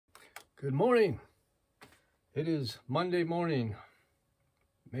Good morning. It is Monday morning,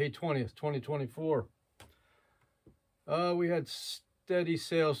 May 20th, 2024. We had steady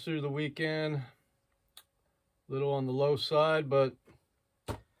sales through the weekend. A little on the low side, but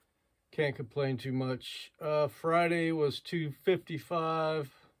can't complain too much. Friday was $255.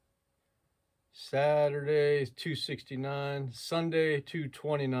 Saturday $269. Sunday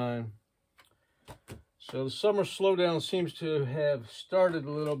 $229. So the summer slowdown seems to have started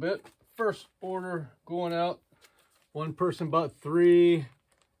a little bit. First order going out. One person bought 3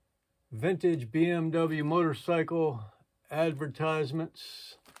 vintage BMW motorcycle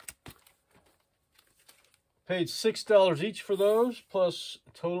advertisements. Paid $6 each for those, plus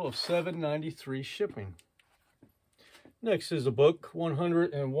a total of $7.93 shipping. Next is a book,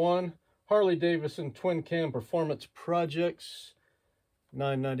 101 Harley Davidson Twin Cam Performance Projects,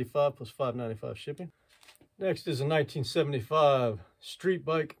 $9.95 plus $5.95 shipping. Next is a 1975 Street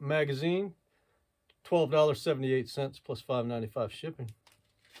Bike Magazine, $12.78 plus $5.95 shipping.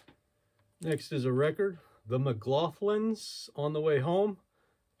 Next is a record, The McLaughlins On the Way Home,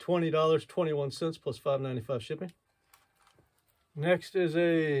 $20.21 plus $5.95 shipping. Next is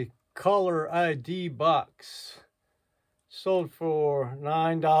a caller ID box, sold for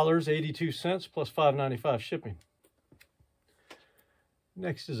 $9.82 plus $5.95 shipping.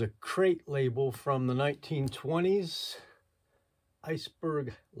 Next is a crate label from the 1920s,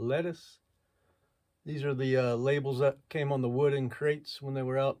 iceberg lettuce. These are the labels that came on the wooden crates when they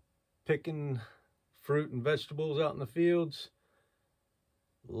were out picking fruit and vegetables out in the fields.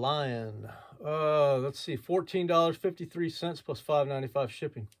 Lion, let's see, $14.53 plus $5.95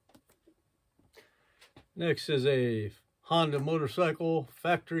 shipping. Next is a Honda motorcycle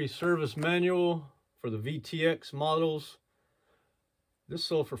factory service manual for the VTX models. This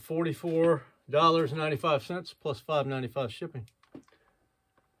sold for $44.95 plus $5.95 shipping.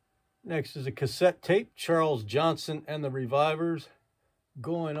 Next is a cassette tape, Charles Johnson and the Revivers,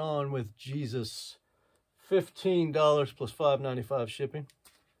 Going On with Jesus, $15 plus $5.95 shipping.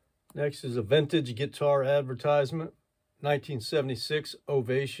 Next is a vintage guitar advertisement, 1976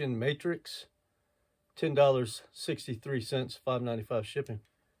 Ovation Matrix, $10.63, $5.95 shipping.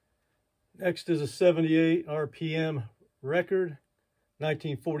 Next is a 78 RPM record,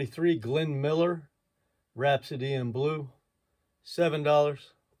 1943 Glenn Miller, Rhapsody in Blue, $7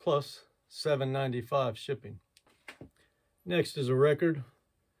 plus $7.95 shipping. Next is a record,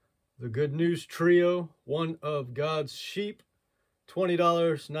 The Good News Trio, One of God's Sheep,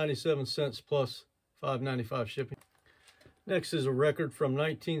 $20.97 plus $5.95 shipping. Next is a record from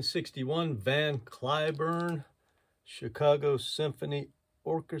 1961, Van Cliburn, Chicago Symphony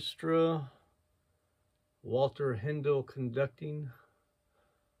Orchestra, Walter Hindle conducting.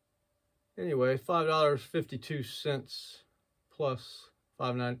 Anyway, $5.52 plus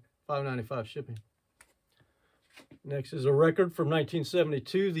 $5.95 shipping. Next is a record from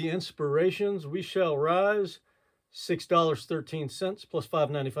 1972, The Inspirations, We Shall Rise, $6.13 plus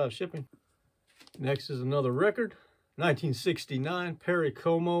 $5.95 shipping. Next is another record, 1969, Perry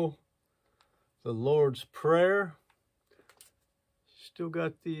Como, The Lord's Prayer. Still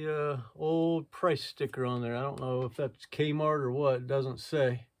got the old price sticker on there. I don't know if that's Kmart or what, it doesn't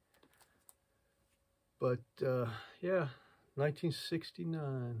say. But yeah,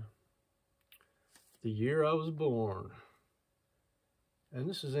 1969, the year I was born. And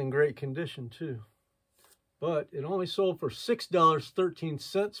this is in great condition too. But it only sold for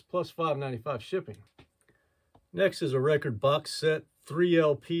 $6.13 plus $5.95 shipping. Next is a record box set, 3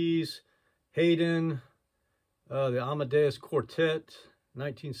 LPs, Haydn, the Amadeus Quartet,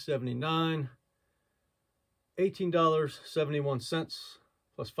 1979, $18.71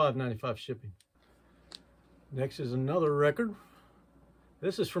 plus $5.95 shipping. Next is another record.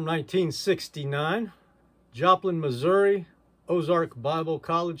 This is from 1969, Joplin, Missouri, Ozark Bible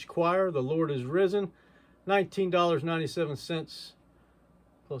College Choir, The Lord is Risen, $19.97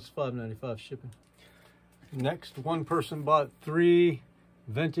 plus $5.95 shipping. Next, one person bought 3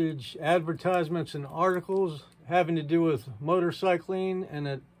 vintage advertisements and articles having to do with motorcycling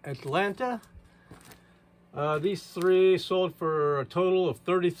in Atlanta. These 3 sold for a total of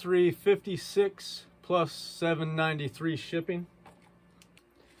 $33.56 plus $7.93 shipping.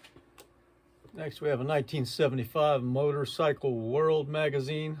 Next, we have a 1975 Motorcycle World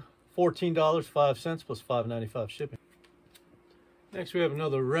magazine, $14.05 plus $5.95 shipping. Next, we have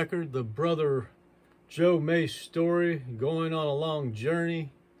another record, the Brother Joe May Story, Going on a Long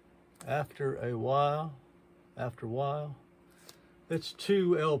Journey After a While. It's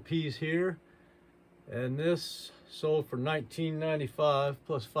 2 LPs here, and this sold for $19.95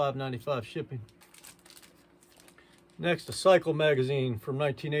 plus $5.95 shipping. Next, a Cycle magazine from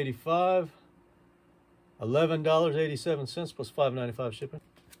 1985. $11.87 plus $5.95 shipping.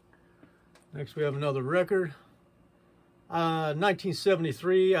 Next, we have another record.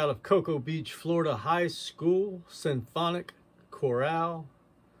 1973 out of Cocoa Beach, Florida High School Symphonic Chorale.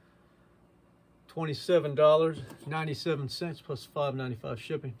 $27.97 plus $5.95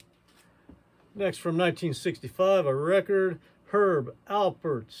 shipping. Next, from 1965, a record. Herb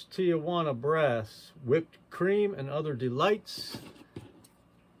Alpert's Tijuana Brass Whipped Cream and Other Delights.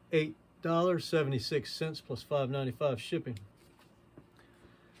 $8.76 plus $5.95 shipping.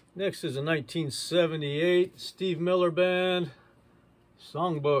 Next is a 1978 Steve Miller Band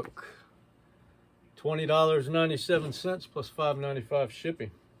Songbook. $20.97 plus $5.95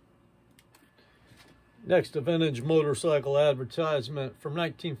 shipping. Next, a vintage motorcycle advertisement from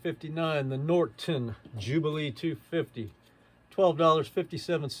 1959, the Norton Jubilee 250.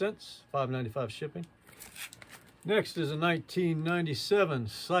 $12.57, $5.95 shipping. Next is a 1997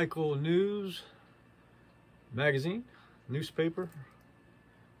 Cycle News magazine, newspaper.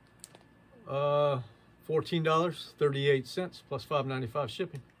 $14.38 plus $5.95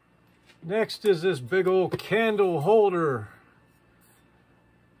 shipping. Next is this big old candle holder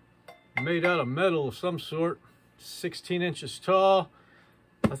made out of metal of some sort, 16 inches tall.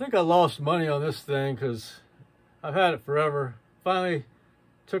 I think I lost money on this thing because I've had it forever. Finally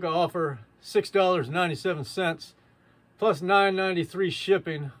took an offer, $6.97 plus $9.93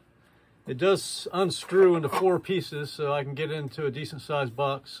 shipping. It does unscrew into 4 pieces, so I can get it into a decent sized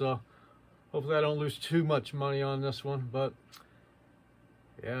box. So hopefully I don't lose too much money on this one, but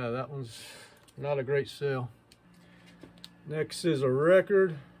yeah, that one's not a great sale. Next is a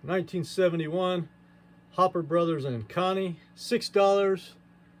record, 1971, Hopper Brothers and Connie,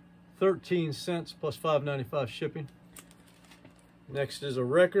 $6.13 plus $5.95 shipping. Next is a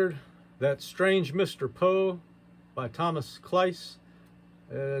record, That Strange Mr. Poe by Thomas Kleiss.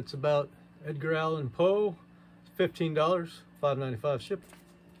 It's about Edgar Allan Poe, $15, $5.95 shipping.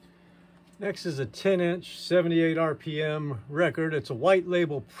 Next is a 10-inch, 78 RPM record. It's a white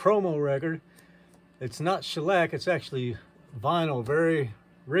label promo record. It's not shellac, it's actually vinyl, very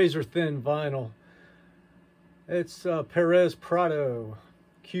razor thin vinyl. It's Perez Prado,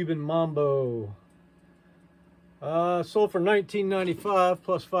 Cuban Mambo. Sold for $19.95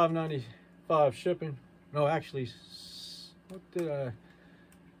 plus $5.95 shipping. No, actually, what did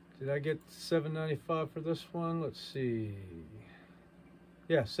I get $7.95 for this one? Let's see.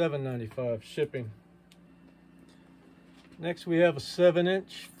 Yeah, $7.95 shipping. Next we have a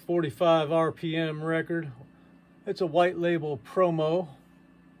 7-inch, 45 RPM record. It's a white label promo.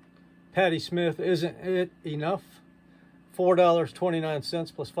 Patti Smith, Isn't It Enough?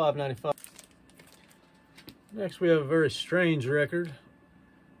 $4.29 plus $5.95. Next we have a very strange record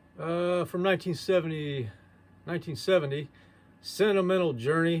from 1970, Sentimental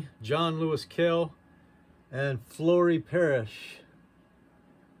Journey, John Lewis Kell and Flory Parrish.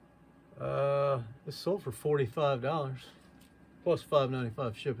 This sold for $45 plus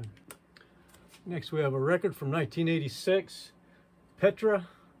 $5.95 shipping. Next we have a record from 1986, Petra,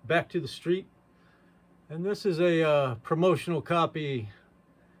 Back to the Street. And this is a promotional copy.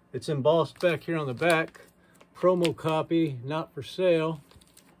 It's embossed back here on the back. Promo copy, not for sale.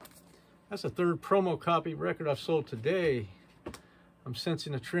 That's the 3rd promo copy record I've sold today. I'm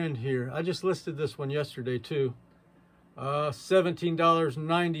sensing a trend here. I just listed this one yesterday too.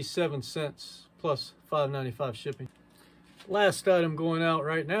 $17.97 plus $5.95 shipping. Last item going out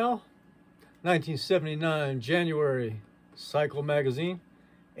right now, 1979 January Cycle magazine,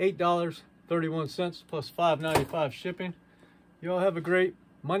 $8.31 plus $5.95 shipping. You all have a great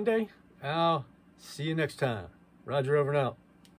Monday. I'll see you next time. Roger, over and out.